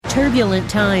Turbulent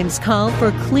times call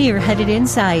for clear-headed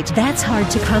insight. That's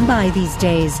hard to come by these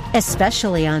days,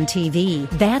 especially on TV.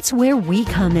 That's where we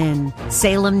come in.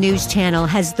 Salem News Channel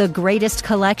has the greatest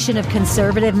collection of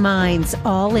conservative minds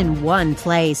all in one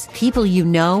place. People you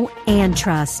know and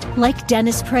trust, like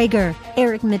Dennis Prager,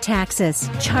 Eric Metaxas,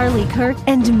 Charlie Kirk,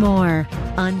 and more.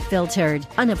 Unfiltered,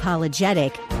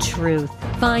 unapologetic truth.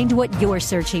 Find what you're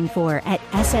searching for at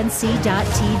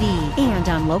snc.tv and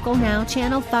on Local Now,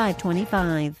 Channel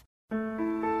 525.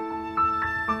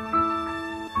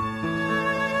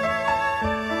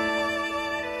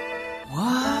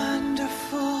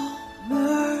 Wonderful,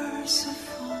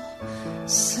 merciful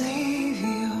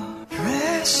Savior,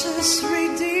 precious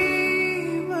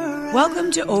Redeemer.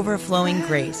 Welcome to Overflowing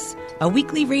Grace, a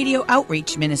weekly radio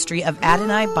outreach ministry of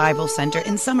Adonai Bible Center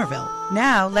in Somerville.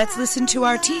 Now, let's listen to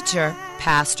our teacher,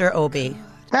 Pastor Obi.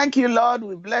 Thank you, Lord.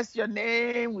 We bless your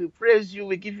name. We praise you.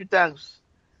 We give you thanks.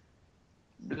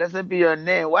 Blessed be your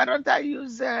name. Why don't I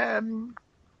use Psalm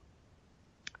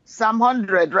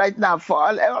 100 right now for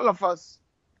all of us?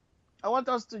 I want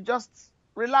us to just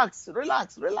relax.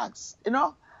 You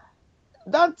know,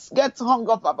 don't get hung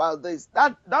up about this.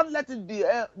 Don't let it be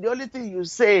the only thing you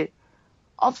say.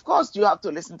 Of course, you have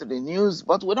to listen to the news,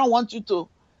 but we don't want you to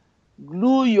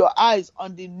glue your eyes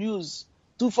on the news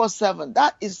 24/7.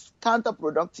 That is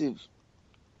counterproductive.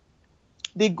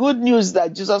 The good news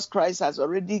that Jesus Christ has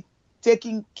already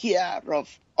taken care of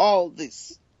all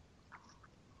this.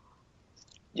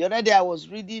 The other day I was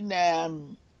reading my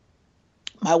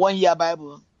one-year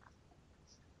Bible,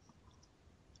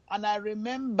 and I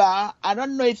remember, I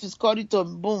don't know if it's Corrie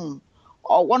Boom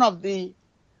or one of the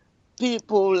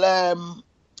people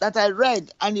that I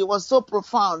read, and it was so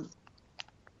profound.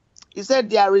 He said,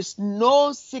 there is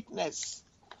no sickness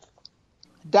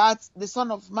that the Son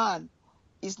of Man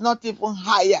is not even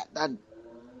higher than.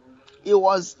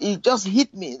 It just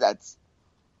hit me that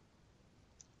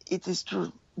it is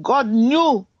true. God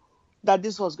knew that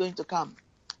this was going to come.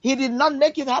 He did not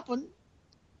make it happen.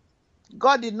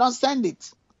 God did not send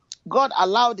it. God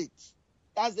allowed it.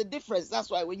 That's the difference.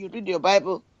 That's why when you read your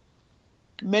Bible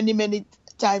many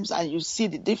times and you see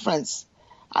the difference,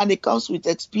 and it comes with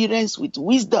experience, with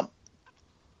wisdom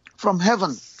from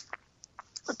heaven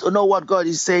to know what God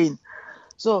is saying.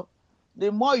 So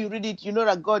the more you read it, you know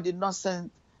that God did not send,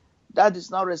 that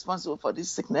is not responsible for this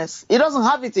sickness. He doesn't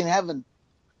have it in heaven.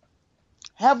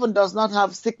 Heaven does not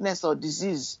have sickness or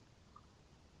disease.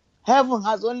 Heaven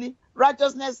has only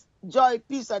righteousness, joy,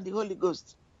 peace, and the Holy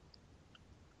Ghost.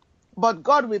 But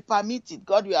God will permit it.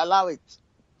 God will allow it.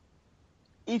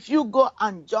 If you go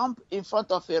and jump in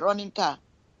front of a running car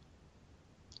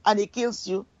and it kills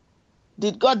you,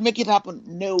 did God make it happen?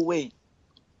 No way.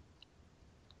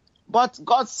 But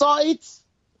God saw it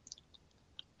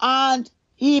and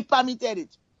he permitted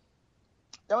it.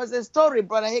 There was a story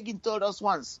Brother Hagin told us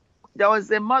once. There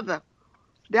was a mother.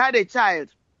 They had a child.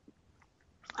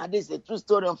 And this is a true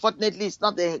story. Unfortunately, it's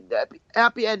not a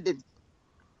happy ending.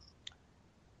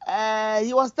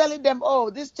 He was telling them, oh,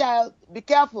 this child, be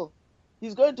careful.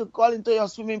 He's going to crawl into your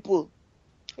swimming pool.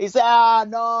 He said,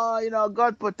 no,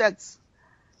 God protects.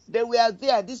 They were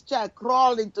there. This child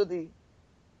crawled into the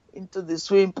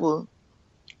swimming pool.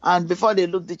 And before they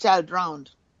looked, the child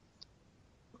drowned.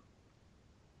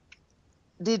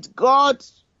 Did God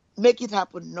make it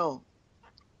happen? No.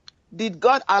 Did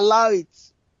God allow it?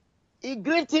 It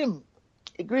grieved him.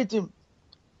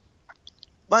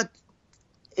 But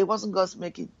it wasn't God's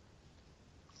making.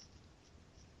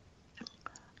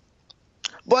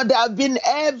 But there have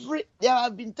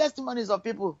been testimonies of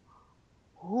people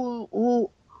who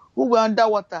were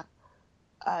underwater.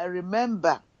 I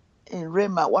remember in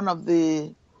Rhema, one of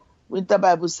the Winter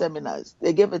Bible seminars,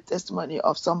 they gave a testimony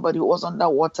of somebody who was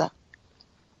underwater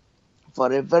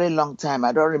for a very long time.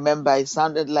 I don't remember. It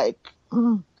sounded like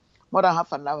more than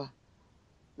half an hour.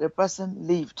 The person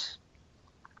lived.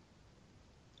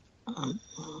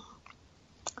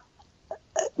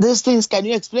 These things, can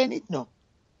you explain it? No.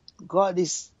 God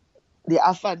is the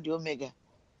Alpha and the Omega.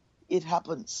 It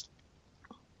happens.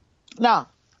 Now,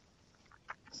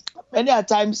 many a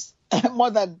times,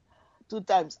 more than 2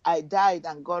 times, I died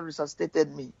and God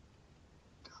resuscitated me.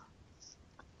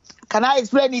 Can I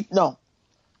explain it? No.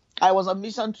 I was on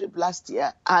mission trip last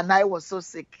year and I was so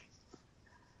sick.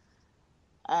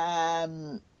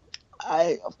 Of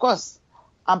course,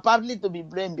 I'm partly to be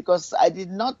blamed because I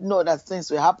did not know that things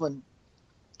will happen.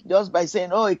 Just by saying,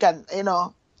 oh, it can,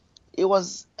 it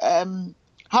was,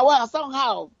 however,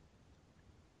 somehow,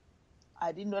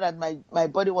 I didn't know that my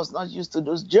body was not used to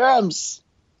those germs.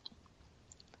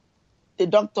 The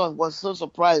doctor was so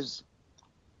surprised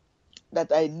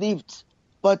that I lived,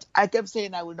 but I kept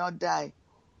saying I will not die.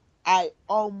 I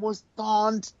almost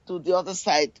turned to the other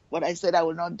side, but I said I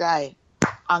will not die,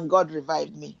 and God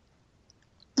revived me.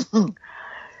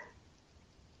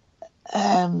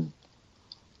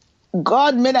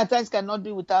 God many times cannot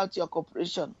do without your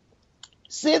cooperation.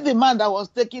 See the man that was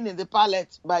taken in the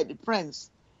pallet by the friends.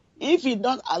 If he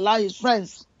don't allow his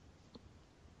friends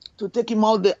to take him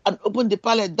out there and open the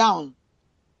pallet down,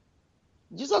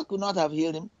 Jesus could not have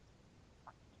healed him.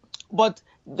 But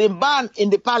the man in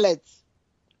the pallet,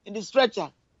 in the stretcher,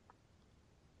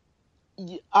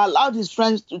 he allowed his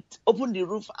friends to open the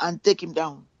roof and take him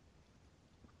down.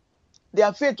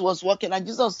 Their faith was working, and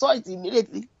Jesus saw it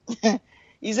immediately.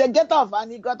 He said, "Get off,"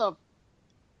 and he got off.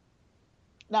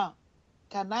 Now,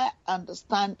 can I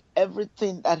understand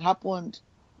everything that happened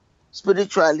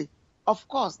spiritually? Of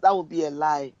course, that would be a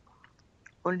lie.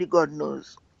 Only God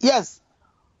knows. Yes,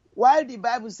 while the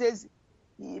Bible says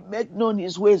he made known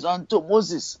his ways unto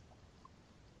Moses,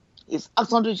 his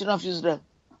acts unto the children of Israel,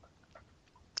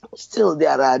 still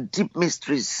there are deep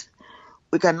mysteries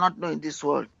we cannot know in this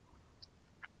world.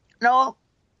 No,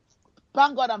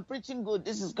 thank God I'm preaching good.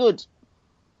 This is good.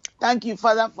 Thank you,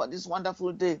 Father, for this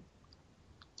wonderful day.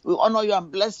 We honor you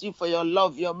and bless you for your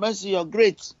love, your mercy, your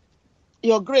grace.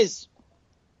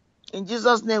 In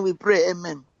Jesus' name we pray,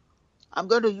 amen. I'm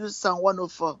going to use Psalm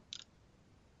 104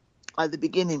 at the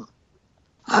beginning.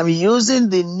 I'm using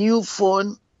the new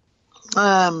phone,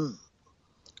 the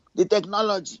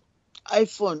technology,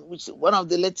 iPhone, which is one of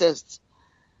the latest.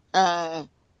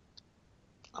 But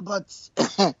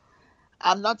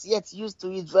I'm not yet used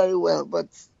to it very well. But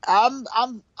I'm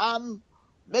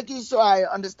making sure I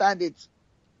understand it.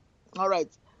 All right.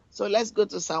 So let's go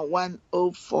to Psalm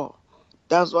 104.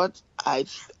 That's what I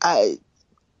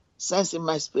sense in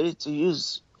my spirit to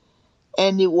use.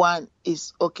 Anyone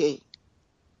is okay.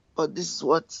 But this is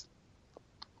what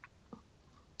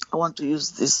I want to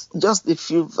use this. Just the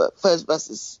few first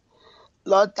verses.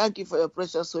 Lord, thank you for your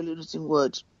precious holy written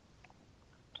word.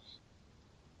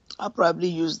 I'll probably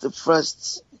use the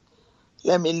first.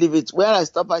 Let me leave it. Where I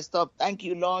stop, I stop. Thank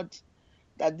you, Lord,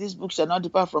 that this book shall not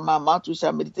depart from our mouth. We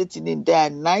shall meditate in it day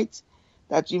and night,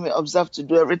 that we may observe to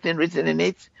do everything written in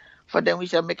it. For then we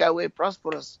shall make our way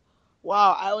prosperous.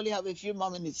 Wow, I only have a few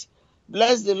more minutes.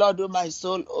 Bless the Lord, O my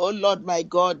soul. O Lord, my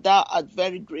God, thou art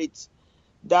very great.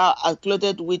 Thou art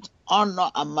clothed with honor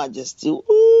and majesty.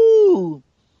 Ooh.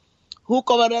 Who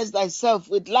coverest thyself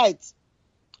with light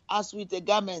as with a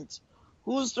garment?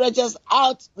 Who stretches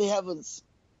out the heavens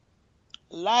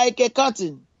like a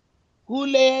curtain? Who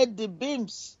laid the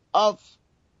beams of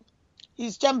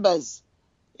his chambers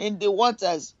in the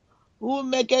waters? Who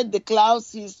maketh the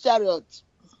clouds his chariot?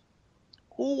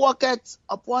 Who walketh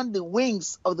upon the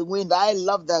wings of the wind? I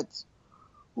love that.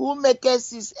 Who maketh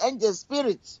his angels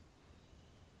spirits,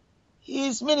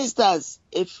 his ministers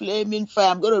a flaming fire?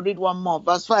 I'm going to read one more,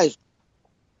 verse 5.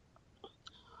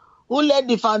 Who laid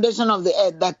the foundation of the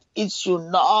earth, that it should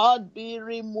not be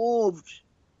removed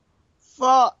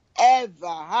forever?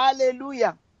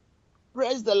 Hallelujah.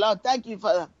 Praise the Lord. Thank you,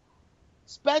 Father.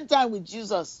 Spend time with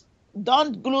Jesus.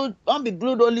 Don't be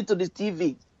glued only to the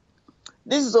TV.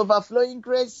 This is Overflowing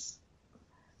Grace,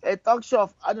 a talk show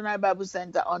of Adonai Bible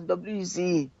Center on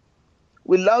WCE.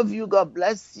 We love you. God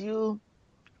bless you.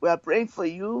 We are praying for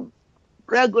you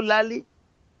regularly.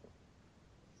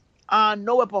 And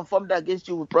no weapon formed against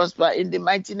you will prosper. In the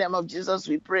mighty name of Jesus,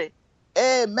 we pray.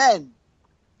 Amen.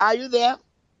 Are you there?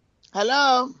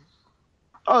 Hello?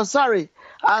 Oh, sorry.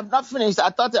 I'm not finished. I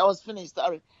thought I was finished.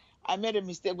 Sorry. I made a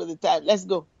mistake with the time. Let's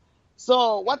go.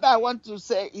 So what I want to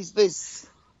say is this.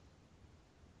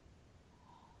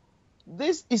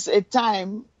 This is a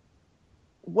time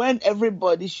when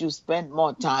everybody should spend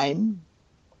more time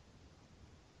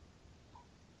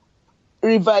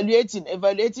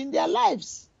evaluating their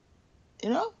lives. You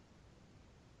know?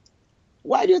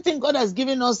 Why do you think God has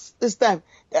given us this time?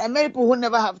 There are many people who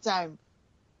never have time.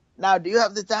 Now, do you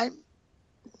have the time?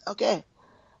 Okay.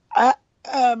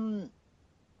 In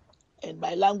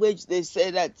my language, they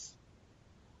say that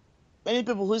many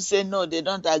people who say no, they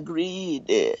don't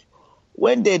agree.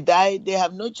 When they die, they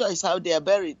have no choice how they are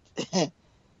buried.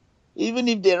 Even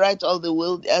if they write all the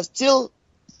will, they are still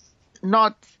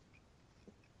not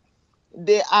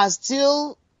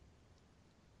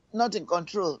in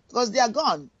control because they are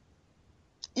gone.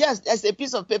 Yes, there's a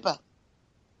piece of paper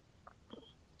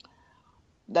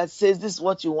that says this is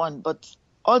what you want, but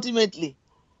ultimately,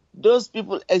 those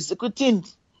people executing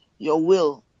your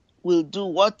will do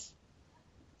what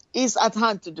is at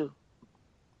hand to do.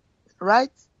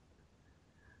 Right?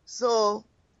 So,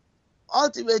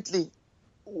 ultimately,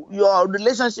 your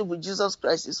relationship with Jesus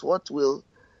Christ is what will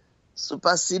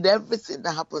supersede everything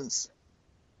that happens.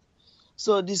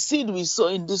 So the seed we sow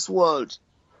in this world,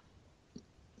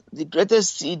 the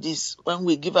greatest seed is when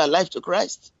we give our life to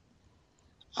Christ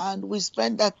and we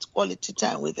spend that quality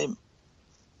time with him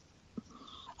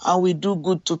and we do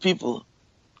good to people.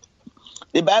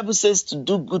 The Bible says to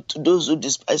do good to those who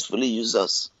despisefully use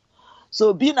us.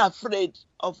 So being afraid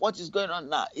of what is going on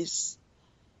now is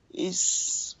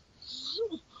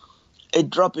a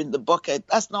drop in the bucket.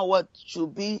 That's not what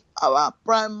should be our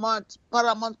paramount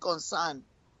concern.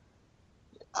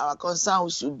 Our concern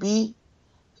should be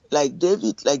like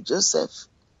David, like Joseph,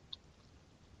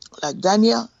 like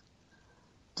Daniel,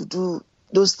 to do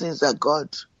those things that God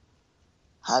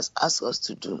has asked us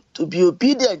to do, to be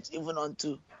obedient even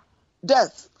unto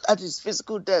death, that is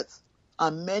physical death.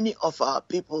 And many of our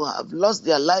people have lost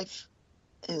their life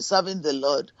in serving the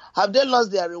Lord. Have they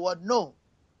lost their reward? No.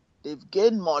 They've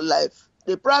gained more life.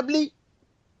 They probably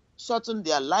shortened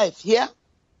their life here,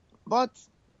 but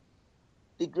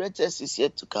the greatest is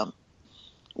yet to come.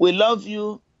 We love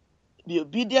you. Be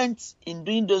obedient in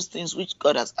doing those things which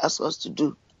God has asked us to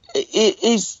do.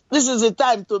 This is a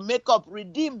time to make up,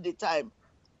 redeem the time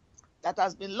that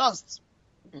has been lost.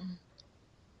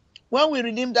 When we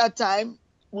redeem that time,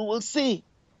 we will see.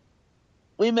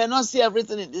 We may not see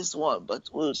everything in this world, but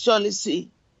we'll surely see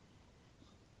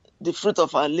the fruit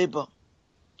of our labor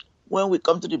when we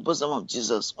come to the bosom of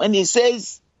Jesus. When he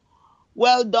says,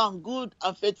 well done, good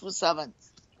and faithful servant.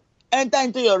 Enter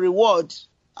into your reward.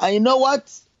 And you know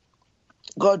what?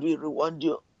 God will reward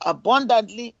you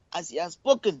abundantly as he has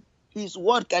spoken. His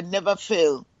word can never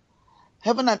fail.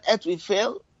 Heaven and earth will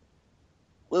fail,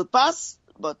 will pass,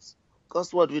 but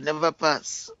God's word will never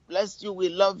pass. Bless you. We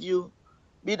love you.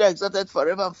 Be thou exalted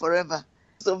forever and forever.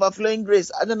 It's Overflowing Grace,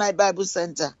 Adonai Bible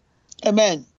Center.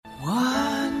 Amen.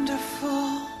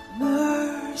 Wonderful,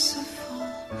 merciful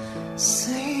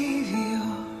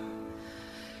Savior,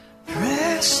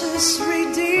 precious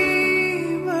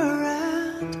Redeemer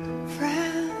and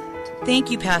friend.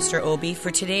 Thank you, Pastor Obi,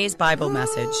 for today's Bible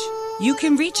message. You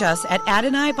can reach us at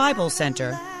Adonai Bible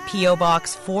Center, P.O.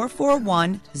 Box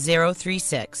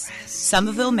 441036,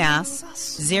 Somerville, Mass.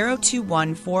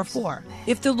 02144.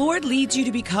 If the Lord leads you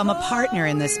to become a partner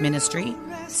in this ministry,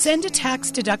 send a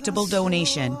tax-deductible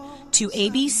donation to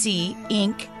ABC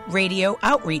Inc. Radio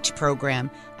Outreach Program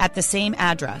at the same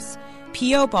address,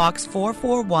 P.O. Box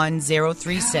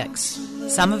 441036,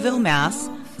 Somerville, Mass.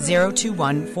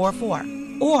 02144.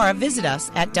 Or visit us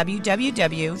at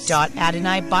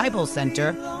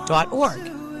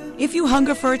www.AdonaiBibleCenter.org. If you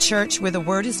hunger for a church where the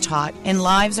Word is taught and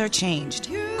lives are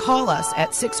changed, call us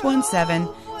at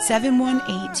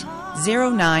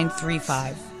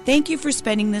 617-718-0935. Thank you for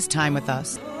spending this time with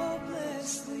us.